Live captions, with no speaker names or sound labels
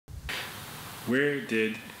Where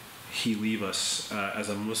did he leave us as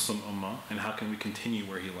a Muslim ummah, and how can we continue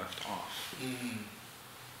where he left off?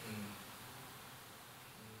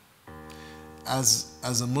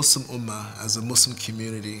 As a Muslim ummah, as a Muslim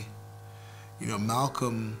community,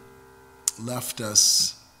 Malcolm left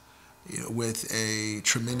us with a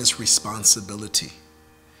tremendous responsibility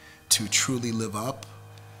to truly live up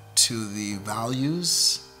to the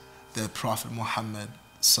values that Prophet Muhammad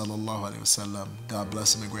sallallahu alaihi wasallam, God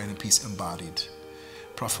bless him and grant him peace, embodied.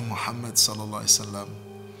 Prophet Muhammad sallallahu alaihi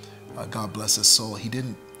wasallam, God bless his soul, he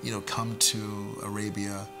didn't come to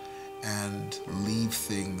Arabia and leave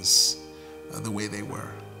things the way they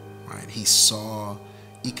were, right? He saw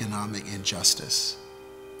economic injustice.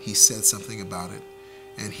 He said something about it,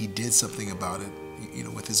 and he did something about it,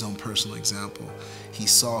 with his own personal example. He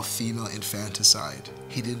saw female infanticide.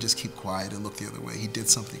 He didn't just keep quiet and look the other way. He did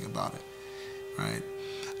something about it, right?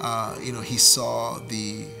 He saw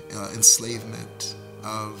the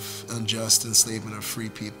unjust enslavement of free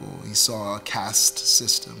people. He saw a caste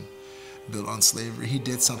system built on slavery. He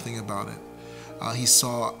did something about it. He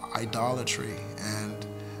saw idolatry and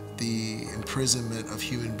the imprisonment of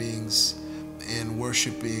human beings in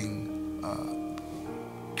worshiping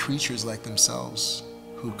creatures like themselves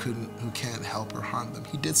who can't help or harm them.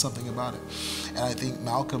 He did something about it. And I think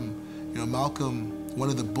Malcolm, one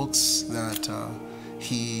of the books that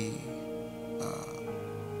he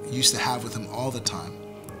used to have with him all the time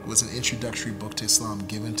was an introductory book to Islam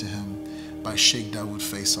given to him by Sheikh Dawood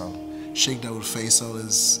Faisal. Sheikh Dawood Faisal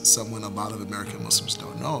is someone a lot of American Muslims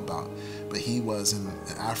don't know about, but he was an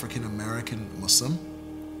African-American Muslim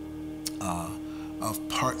of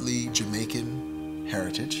partly Jamaican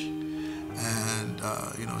heritage, and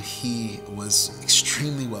he was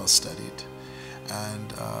extremely well studied,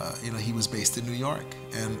 and he was based in New York.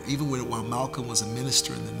 And even while Malcolm was a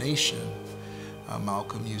minister in the nation,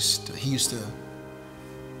 Malcolm used to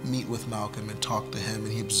meet with Malcolm and talk to him,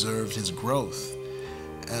 and he observed his growth.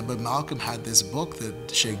 But Malcolm had this book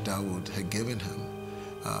that Sheikh Dawood had given him,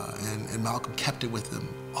 and Malcolm kept it with him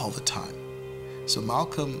all the time. So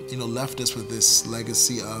Malcolm, left us with this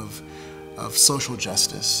legacy of social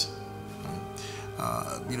justice,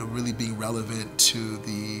 really being relevant to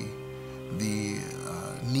the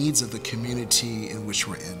needs of the community in which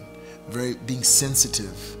we're in, being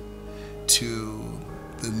sensitive to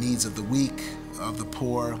the needs of the weak, of the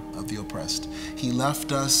poor, of the oppressed. He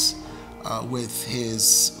left us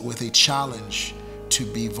with a challenge to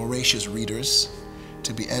be voracious readers,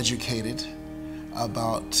 to be educated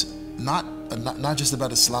about not just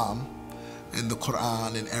about Islam and the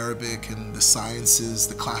Quran and Arabic and the sciences,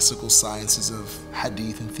 the classical sciences of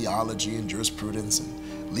hadith and theology and jurisprudence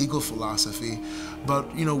and legal philosophy,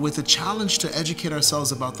 but with a challenge to educate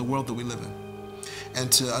ourselves about the world that we live in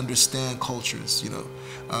and to understand cultures,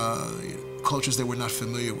 cultures that we're not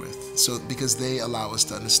familiar with. So because they allow us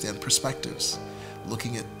to understand perspectives,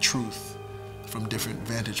 looking at truth from different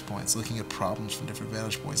vantage points, looking at problems from different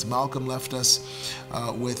vantage points. Malcolm left us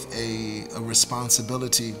with a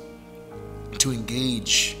responsibility to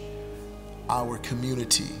engage our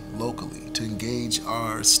community locally, to engage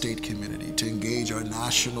our state community, to engage our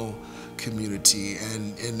national community,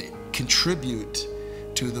 and contribute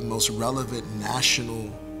to the most relevant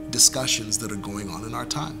national discussions that are going on in our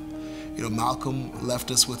time. Malcolm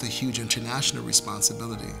left us with a huge international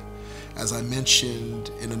responsibility. As I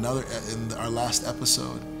mentioned in our last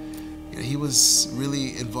episode, he was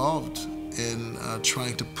really involved in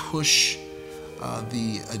trying to push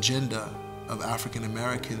the agenda of African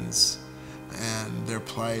Americans and their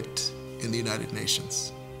plight in the United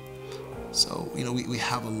Nations. So, we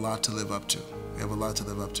have a lot to live up to. We have a lot to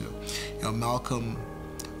live up to. Malcolm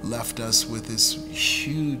left us with this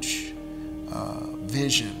huge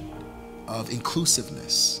vision of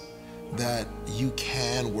inclusiveness, that you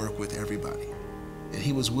can work with everybody. And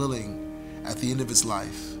he was willing, at the end of his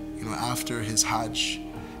life, after his Hajj,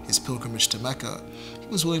 his pilgrimage to Mecca, he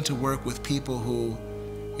was willing to work with people who,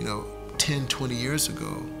 10, 20 years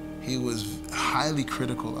ago, he was highly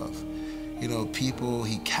critical of. People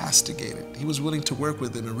he castigated. He was willing to work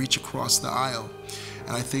with them and reach across the aisle.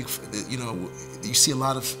 And I think, you see a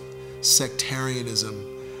lot of sectarianism,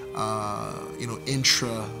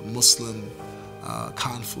 intra-Muslim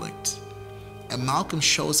conflict. And Malcolm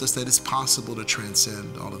shows us that it's possible to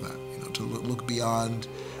transcend all of that, to look beyond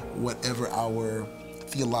whatever our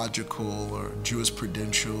theological or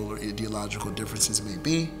jurisprudential or ideological differences may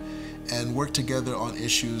be, and work together on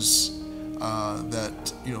issues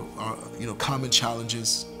that are common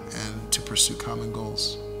challenges, and to pursue common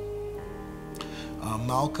goals.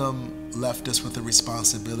 Malcolm left us with a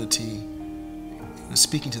responsibility,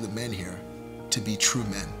 speaking to the men here, to be true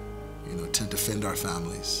men, to defend our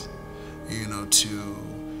families, to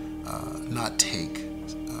not take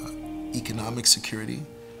economic security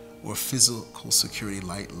or physical security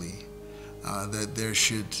lightly. That there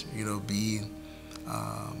should, be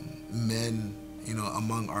men,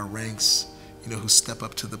 among our ranks, who step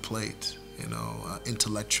up to the plate,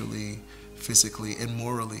 intellectually, physically, and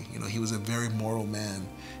morally. He was a very moral man.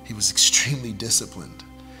 He was extremely disciplined.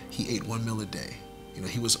 He ate 1 meal a day.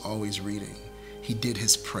 He was always reading. He did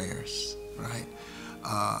his prayers, right?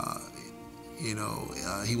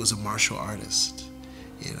 He was a martial artist.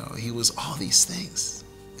 He was all these things.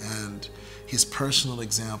 And his personal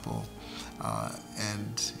example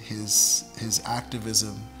and his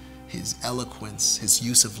activism, his eloquence, his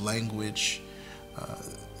use of language,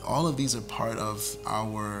 all of these are part of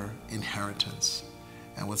our inheritance.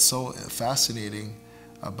 And what's so fascinating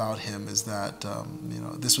about him is that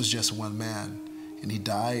this was just one man, and he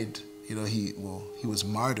died. He was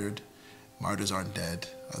martyred. Martyrs aren't dead,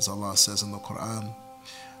 as Allah says in the Quran.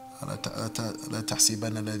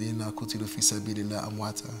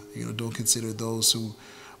 Don't consider those who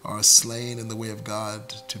are slain in the way of God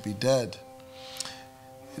to be dead.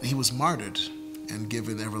 He was martyred and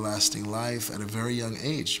given everlasting life at a very young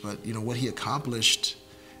age. But what he accomplished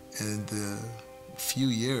in the few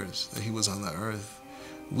years that he was on the earth,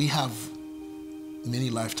 we have many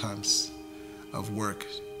lifetimes of work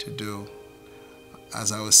to do.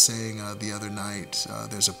 As I was saying the other night,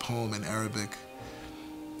 there's a poem in Arabic,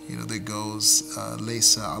 that goes,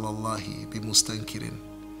 "Laysa ala Allahi bi mustankirin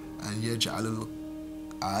an yaj'al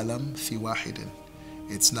al-alam fi wahidin."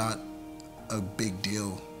 It's not a big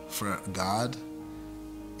deal for God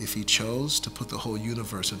if he chose to put the whole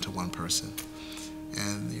universe into one person.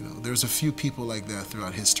 And there's a few people like that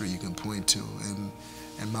throughout history you can point to,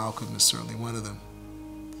 and Malcolm is certainly one of them.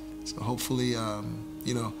 So hopefully,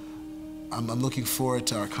 I'm looking forward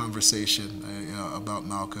to our conversation about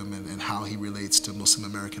Malcolm and how he relates to Muslim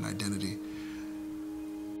American identity.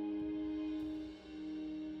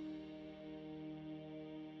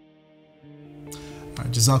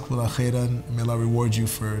 Jazakumullah khairan. May Allah reward you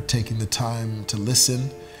for taking the time to listen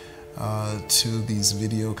to these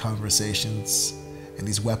video conversations and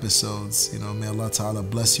these webisodes. May Allah Ta'ala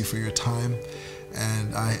bless you for your time.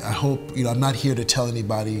 And I hope, I'm not here to tell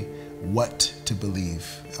anybody what to believe.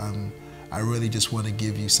 I really just want to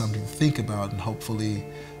give you something to think about, and hopefully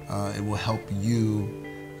it will help you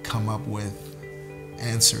come up with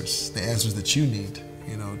answers, the answers that you need,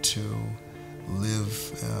 to live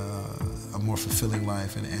a more fulfilling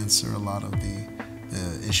life and answer a lot of the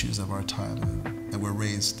issues of our time that were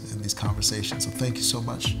raised in these conversations. So thank you so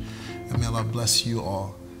much, and may Allah bless you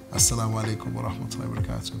all. Assalamu alaikum wa rahmatullahi wa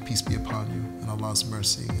barakatuh. Peace be upon you, and Allah's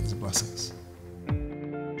mercy and His blessings.